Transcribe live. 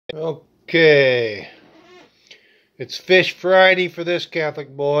Okay, it's Fish Friday for this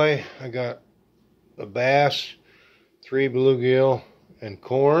Catholic boy. I got a bass, 3 bluegill, and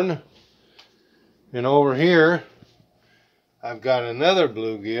corn. And over here, I've got another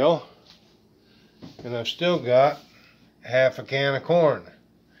bluegill, and I've still got half a can of corn.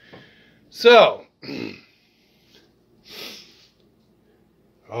 So,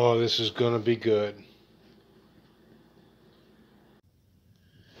 oh, this is going to be good.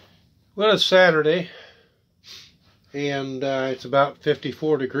 Well, it's Saturday, and it's about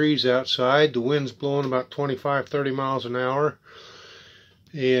 54 degrees outside. The wind's blowing about 25-30 miles an hour,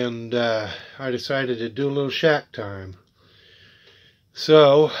 and I decided to do a little shack time.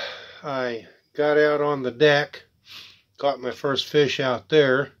 So I got out on the deck, caught my first fish out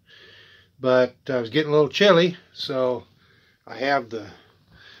there, but I was getting a little chilly, so I have the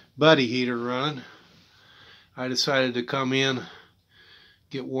buddy heater running. I decided to come in,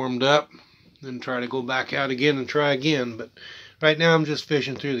 get warmed up, then try to go back out again and try again. But right now I'm just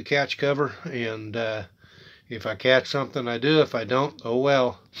fishing through the catch cover, and if I catch something, I do. If I don't, oh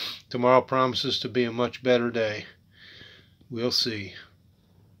well. Tomorrow promises to be a much better day. We'll see.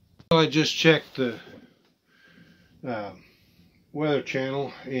 Well, I just checked the weather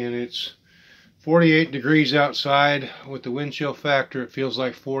channel, and it's 48 degrees outside. With the wind chill factor, it feels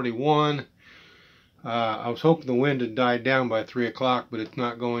like 41. I was hoping the wind had died down by 3 o'clock, but it's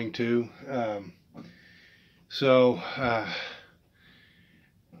not going to. So I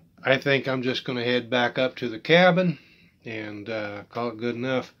think I'm just going to head back up to the cabin and call it good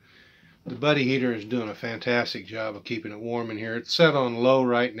enough. The buddy heater is doing a fantastic job of keeping it warm in here. It's set on low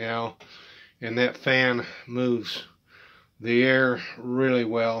right now, and that fan moves the air really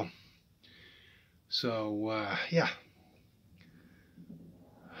well. So yeah.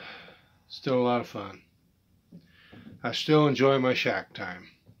 Still a lot of fun. I still enjoy my shack time.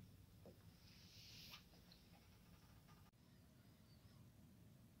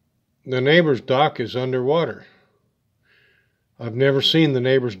 The neighbor's dock is underwater. I've never seen the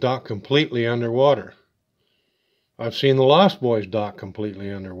neighbor's dock completely underwater. I've seen the Lost Boys dock completely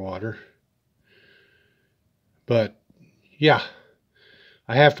underwater. But yeah,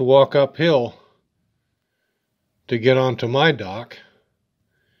 I have to walk uphill to get onto my dock,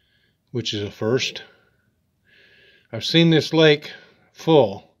 which is a first. I've seen this lake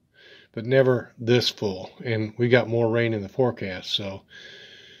full, but never this full. And we got more rain in the forecast, so it'll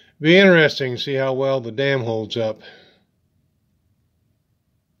be interesting to see how well the dam holds up.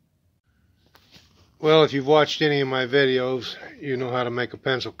 Well, if you've watched any of my videos, you know how to make a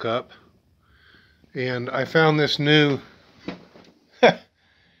pencil cup. And I found this new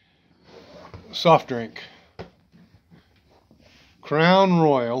soft drink. Crown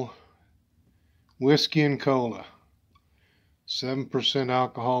Royal Whiskey and Cola, 7%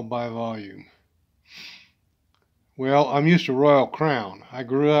 alcohol by volume. Well, I'm used to Royal Crown. I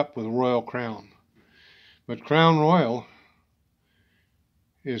grew up with Royal Crown. But Crown Royal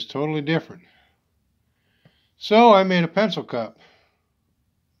is totally different. So I made a pencil cup.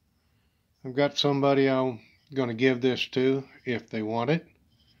 I've got somebody I'm going to give this to if they want it.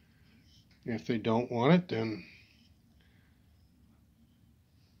 If they don't want it, then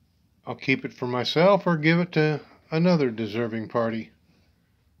I'll keep it for myself or give it to another deserving party.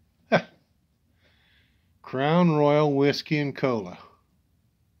 Crown Royal Whiskey and Cola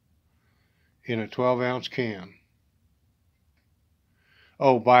in a 12-ounce can.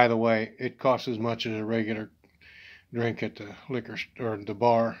 Oh, by the way, it costs as much as a regular drink at the liquor or the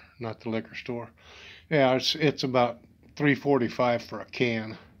bar, not the liquor store. Yeah, it's about $3.45 for a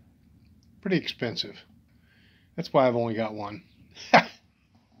can. Pretty expensive. That's why I've only got one.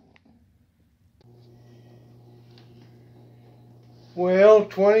 Well,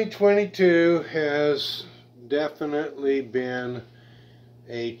 2022 has definitely been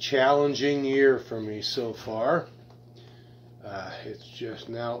a challenging year for me so far. It's just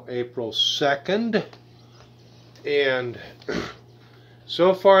now April 2nd, and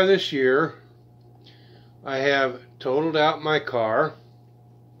so far this year I have totaled out my car,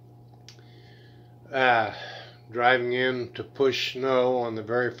 driving in to push snow on the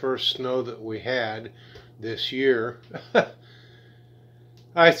very first snow that we had this year.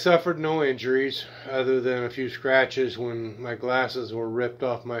 I suffered no injuries other than a few scratches when my glasses were ripped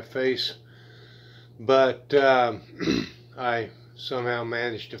off my face, but I somehow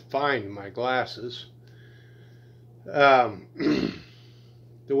managed to find my glasses. The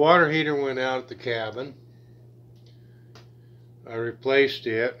water heater went out at the cabin. I replaced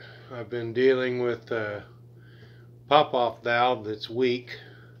it. I've been dealing with a pop-off valve that's weak.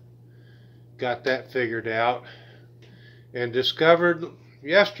 Got that figured out and discovered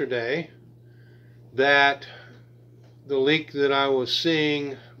yesterday that the leak that I was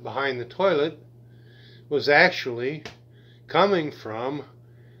seeing behind the toilet was actually coming from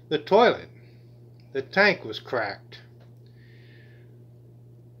the toilet. The tank was cracked.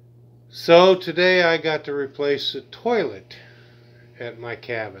 So today I got to replace the toilet at my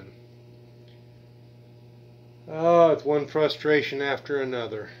cabin. Oh, it's one frustration after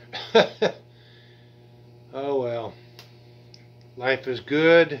another. Oh well. Life is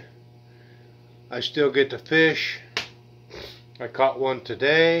good. I still get to fish. I caught one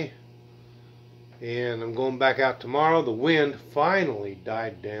today. And I'm going back out tomorrow. The wind finally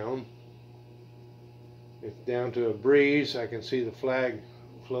died down. It's down to a breeze. I can see the flag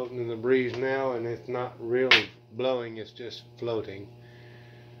floating in the breeze now, and it's not really blowing, it's just floating.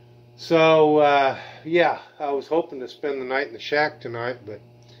 So, yeah, I was hoping to spend the night in the shack tonight, but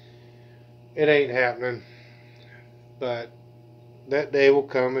it ain't happening. But that day will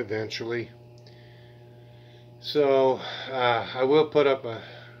come eventually. So, I will put up a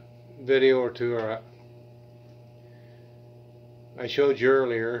video or two. I showed you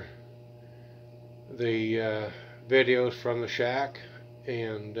earlier the videos from the shack,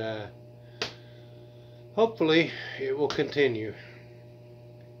 and hopefully it will continue.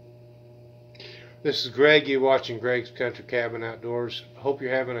 This is Greg. You're watching Greg's Country Cabin Outdoors. Hope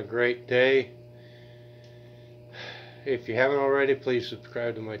you're having a great day. If you haven't already, please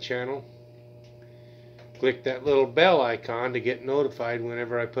subscribe to my channel. Click that little bell icon to get notified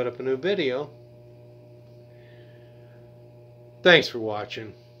whenever I put up a new video. Thanks for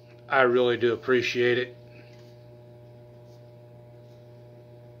watching. I really do appreciate it.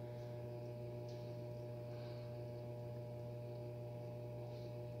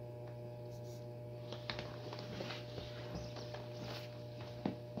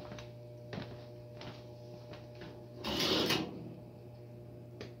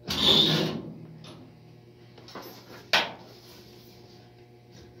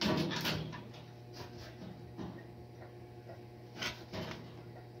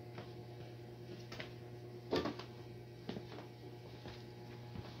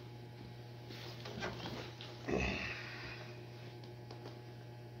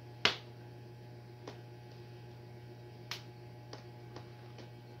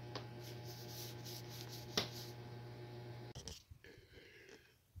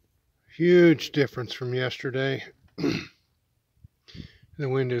 Huge difference from yesterday. The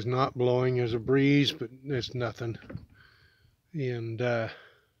wind is not blowing. There's a breeze, but it's nothing. And I've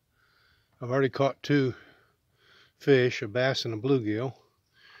already caught 2 fish, a bass and a bluegill.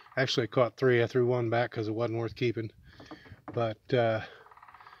 Actually, I caught 3. I threw one back because it wasn't worth keeping. But yeah,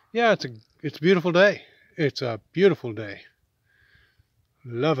 it's a beautiful day. It's a beautiful day.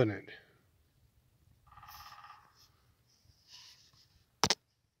 Loving it.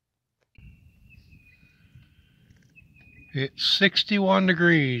 It's 61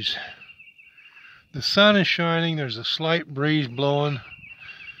 degrees. The sun is shining. There's a slight breeze blowing.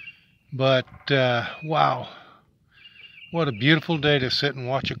 But, wow. What a beautiful day to sit and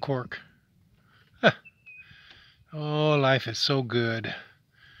watch a cork. Oh, life is so good.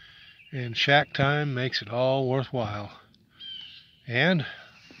 And shack time makes it all worthwhile. And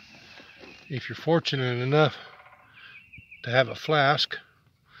if you're fortunate enough to have a flask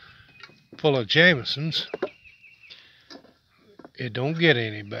full of Jamesons, it don't get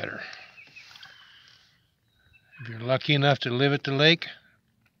any better. If you're lucky enough to live at the lake,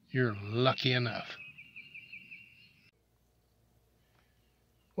 you're lucky enough.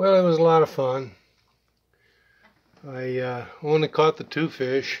 Well, it was a lot of fun. I only caught the 2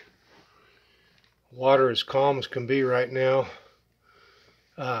 fish. Water as calm as can be right now.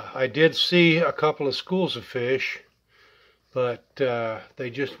 I did see a couple of schools of fish, but they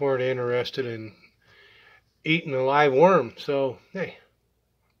just weren't interested in eating a live worm. So, hey,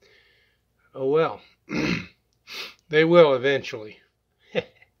 oh well. They will eventually.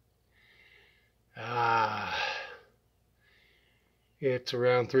 It's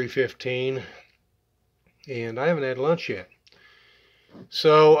around 3:15, and I haven't had lunch yet.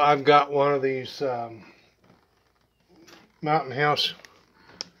 So I've got one of these Mountain House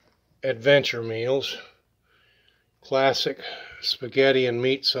adventure meals. Classic spaghetti and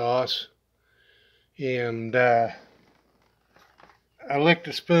meat sauce. And I licked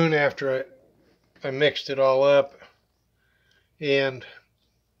a spoon after I mixed it all up. And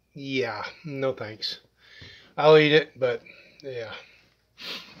yeah, no thanks. I'll eat it, but yeah.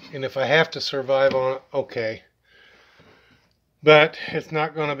 And if I have to survive on it, okay. But it's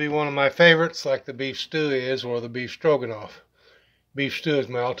not going to be one of my favorites like the beef stew is, or the beef stroganoff. Beef stew is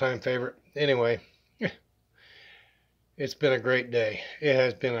my all-time favorite. Anyway, It's been a great day. It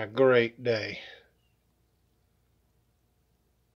has been a great day.